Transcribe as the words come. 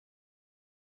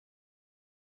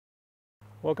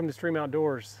Welcome to Streem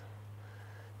Outdoors.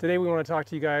 Today we want to talk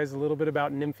to you guys a little bit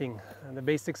about nymphing, the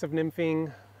basics of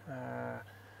nymphing.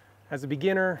 As a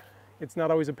beginner, it's not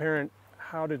always apparent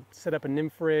how to set up a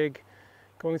nymph rig,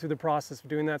 going through the process of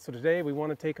doing that. So today we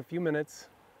want to take a few minutes,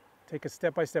 take a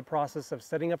step-by-step process of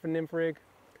setting up a nymph rig,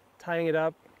 tying it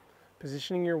up,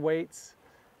 positioning your weights,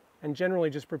 and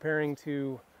generally just preparing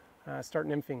to start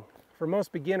nymphing. For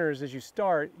most beginners, as you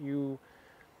start,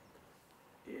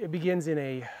 it begins in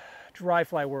a dry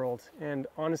fly world, and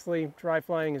honestly, dry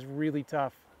flying is really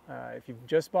tough. If you've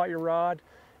just bought your rod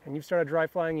and you've started dry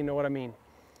flying, you know what I mean.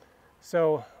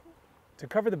 So to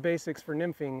cover the basics for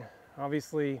nymphing,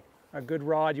 obviously a good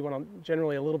rod, you want to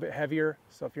generally a little bit heavier.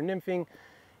 So if you're nymphing,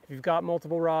 if you've got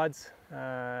multiple rods,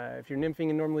 if you're nymphing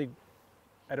and normally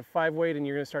at a 5 weight and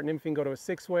you're going to start nymphing, go to a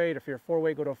 6 weight. If you're a 4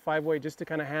 weight, go to a 5 weight, just to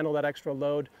kind of handle that extra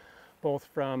load, both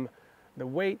from the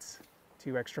weights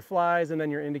to extra flies and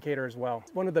then your indicator as well.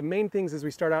 One of the main things as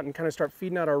we start out and kind of start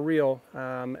feeding out our reel,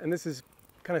 and this is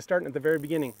kind of starting at the very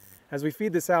beginning. As we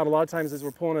feed this out, a lot of times as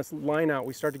we're pulling this line out,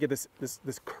 we start to get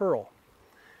this curl.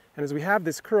 And as we have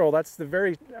this curl, that's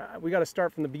the we got to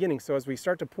start from the beginning. So as we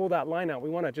start to pull that line out, we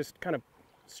want to just kind of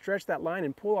stretch that line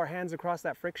and pull our hands across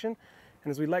that friction.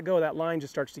 And as we let go, that line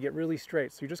just starts to get really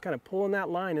straight. So you're just kind of pulling that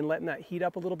line and letting that heat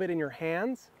up a little bit in your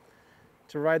hands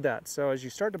to ride that. So as you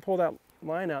start to pull that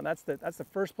line out, that's the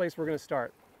first place we're going to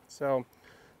start. So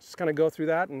just kind of go through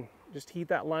that and just heat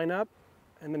that line up,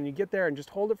 and then you get there and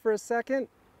just hold it for a second,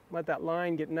 let that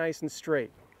line get nice and straight.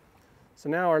 So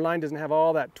now our line doesn't have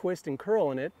all that twist and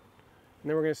curl in it, and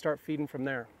then we're going to start feeding from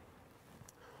there.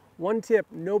 One tip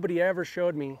nobody ever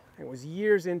showed me, it was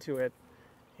years into it,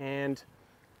 and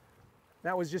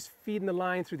that was just feeding the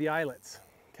line through the eyelets.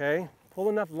 Okay, pull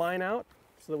enough line out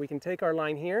so that we can take our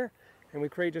line here and we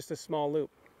create just a small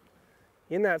loop.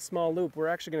 In that small loop, we're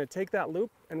actually going to take that loop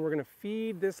and we're going to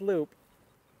feed this loop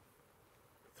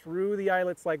through the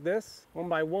eyelets like this, one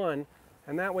by one,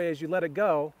 and that way as you let it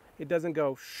go, it doesn't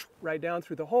go right down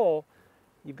through the hole.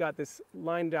 You've got this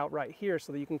lined out right here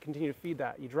so that you can continue to feed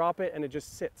that. You drop it and it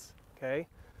just sits, okay?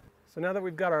 So now that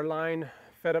we've got our line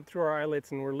fed up through our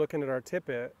eyelets and we're looking at our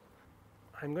tippet,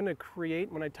 I'm going to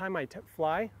create, when I tie my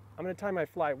fly, I'm going to tie my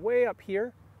fly way up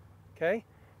here, okay?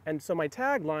 And so my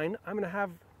tag line, I'm going to have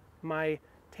my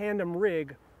tandem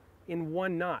rig in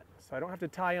one knot. So I don't have to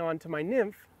tie on to my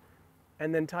nymph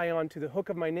and then tie on to the hook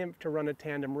of my nymph to run a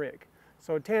tandem rig.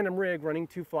 So a tandem rig running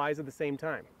 2 flies at the same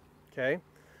time, okay?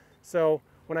 So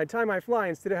when I tie my fly,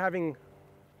 instead of having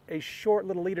a short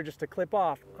little leader just to clip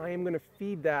off, I am going to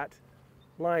feed that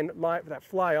that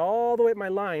fly all the way up my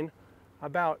line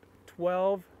about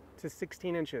 12 to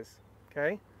 16 inches,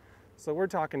 okay? So we're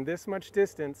talking this much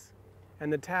distance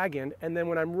and the tag end, and then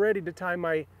when I'm ready to tie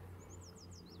my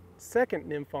second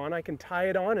nymph on, I can tie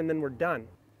it on and then we're done.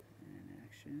 And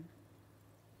action.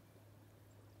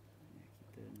 Yeah,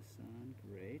 keep that in the sun.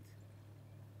 Great.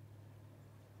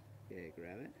 Okay,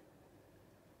 grab it.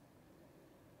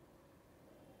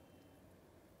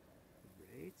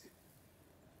 Great.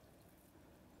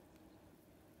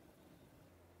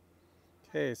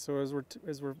 Okay, so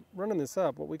as we're running this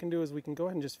up, what we can do is we can go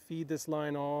ahead and just feed this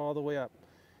line all the way up.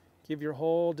 Give your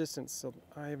whole distance. So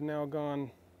I have now gone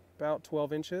about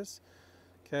 12 inches.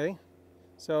 Okay,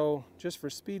 so just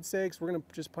for speed's sakes, we're going to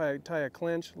just tie a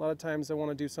clinch. A lot of times I want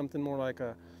to do something more like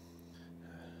a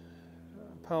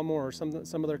palmore or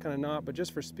some other kind of knot, but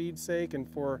just for speed's sake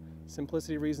and for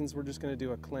simplicity reasons, we're just going to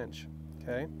do a clinch.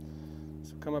 Okay,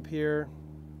 so come up here,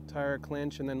 tie our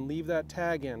clinch, and then leave that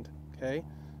tag end. Okay,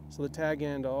 so the tag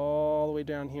end all the way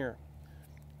down here.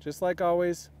 Just like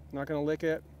always, not going to lick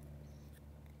it,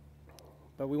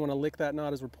 but we want to lick that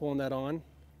knot as we're pulling that on.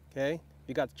 Okay, if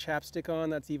you got the chapstick on,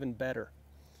 that's even better.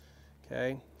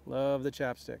 Okay, love the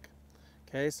chapstick.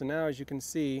 Okay, so now as you can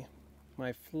see,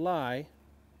 my fly,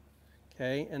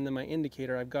 okay, and then my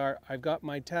indicator, I've got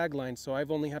my tag line, so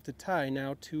I've only have to tie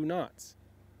now 2 knots.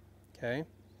 Okay,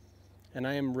 and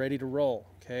I am ready to roll.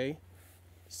 Okay,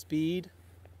 speed,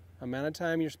 amount of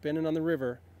time you're spending on the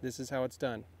river, this is how it's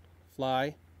done.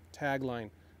 Fly, tag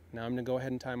line. Now I'm going to go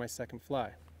ahead and tie my second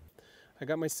fly. I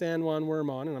got my San Juan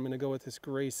worm on, and I'm going to go with this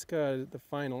gray scud at the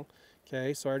final.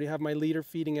 Okay, so I already have my leader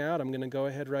feeding out. I'm going to go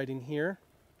ahead right in here.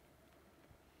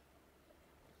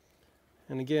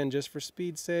 And again, just for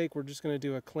speed's sake, we're just going to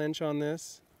do a clinch on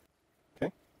this.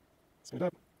 Okay, send it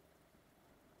up.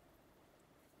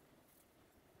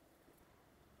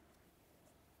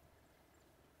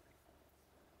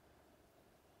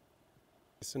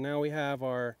 So now we have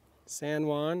our San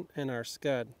Juan and our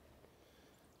scud.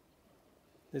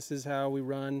 This is how we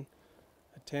run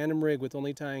a tandem rig with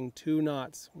only tying 2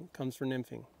 knots when it comes for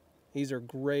nymphing. These are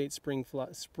great spring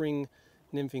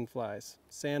nymphing flies.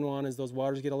 San Juan, as those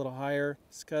waters get a little higher,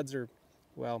 scuds are,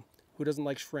 well, who doesn't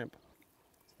like shrimp?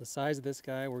 So the size of this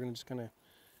guy, we're just gonna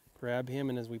grab him,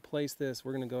 and as we place this,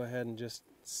 we're gonna go ahead and just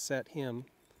set him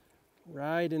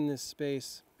right in this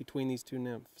space between these two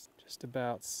nymphs, just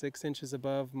about 6 inches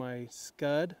above my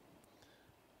scud.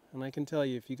 And I can tell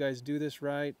you, if you guys do this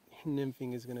right,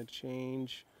 nymphing is gonna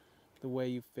change the way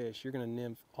you fish. You're gonna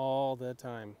nymph all the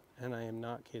time, and I am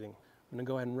not kidding. I'm gonna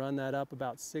go ahead and run that up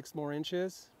about 6 more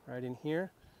inches right in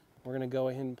here. We're gonna go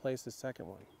ahead and place the second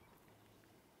one.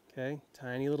 Okay,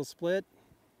 tiny little split,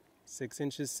 6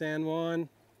 inches San Juan,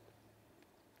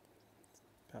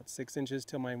 about 6 inches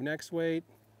till my next weight,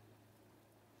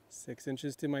 6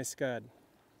 inches to my scud.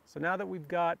 So now that we've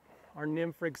got our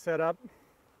nymph rig set up,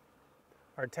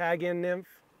 our tag in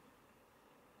nymph,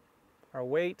 our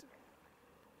weight,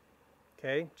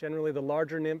 okay, generally the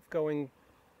larger nymph going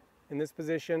in this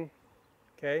position,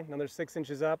 okay, another 6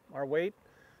 inches up, our weight.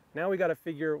 Now we got to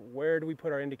figure, where do we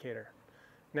put our indicator?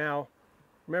 Now,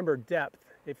 remember depth.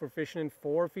 If we're fishing in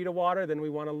 4 feet of water, then we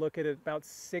want to look at it about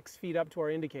 6 feet up to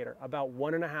our indicator, about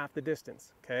 1.5 the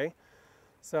distance, okay?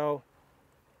 So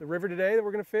the river today that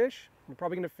we're going to fish, we're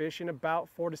probably going to fish in about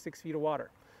 4 to 6 feet of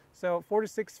water. So 4 to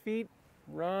 6 feet,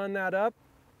 run that up.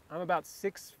 I'm about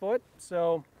 6 foot,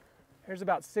 so here's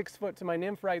about 6 foot to my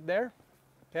nymph right there,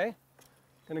 okay?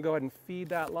 Gonna go ahead and feed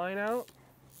that line out.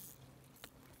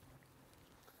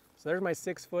 So there's my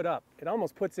 6 foot up. It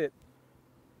almost puts it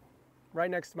right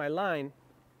next to my line,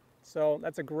 so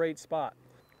that's a great spot.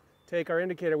 Take our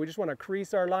indicator, we just want to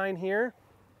crease our line here.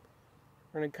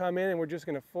 We're going to come in and we're just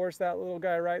going to force that little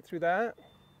guy right through that.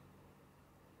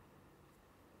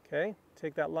 Okay,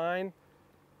 take that line,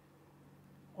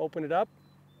 open it up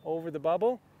over the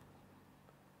bubble,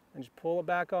 and just pull it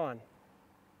back on.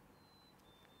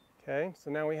 Okay, so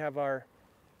now we have our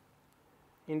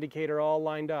indicator all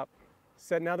lined up.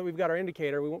 So now that we've got our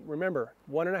indicator, remember,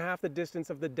 1.5 the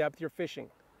distance of the depth you're fishing.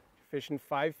 If you're fishing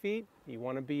 5 feet, you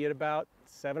want to be at about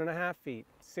 7.5 feet.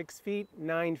 6 feet,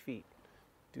 9 feet.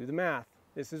 Do the math.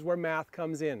 This is where math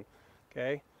comes in,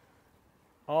 okay?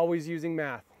 Always using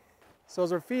math. So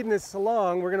as we're feeding this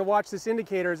along, we're going to watch this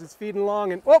indicator as it's feeding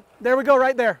along, and whoop, there we go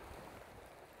right there.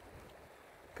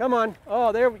 Come on.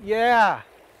 Oh, there, yeah.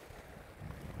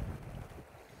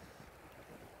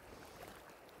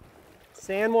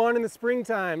 San Juan in the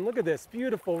springtime. Look at this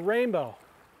beautiful rainbow.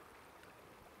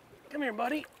 Come here,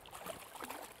 buddy.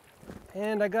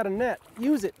 And I got a net.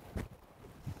 Use it.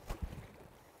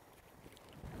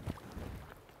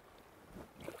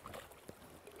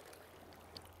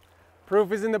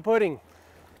 Proof is in the pudding.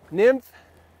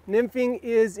 Nymphing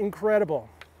is incredible.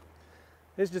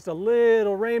 There's just a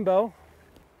little rainbow.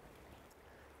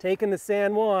 Taking the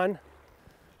San Juan.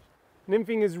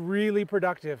 Nymphing is really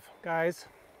productive, guys.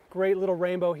 Great little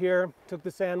rainbow here. Took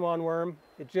the San Juan worm.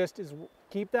 It just is,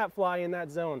 keep that fly in that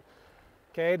zone.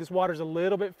 Okay, this water's a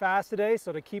little bit fast today,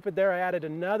 so to keep it there, I added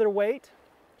another weight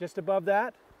just above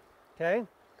that. Okay,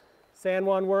 San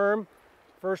Juan worm,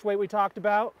 first weight we talked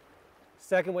about,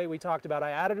 second weight we talked about.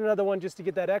 I added another one just to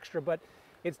get that extra, but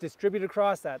it's distributed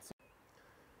across that.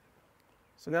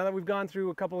 So now that we've gone through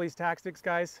a couple of these tactics,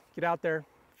 guys, get out there,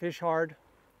 fish hard,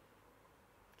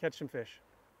 catch some fish.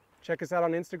 Check us out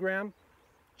on Instagram.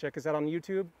 Check us out on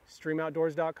YouTube,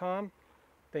 streamoutdoors.com.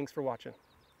 Thanks for watching.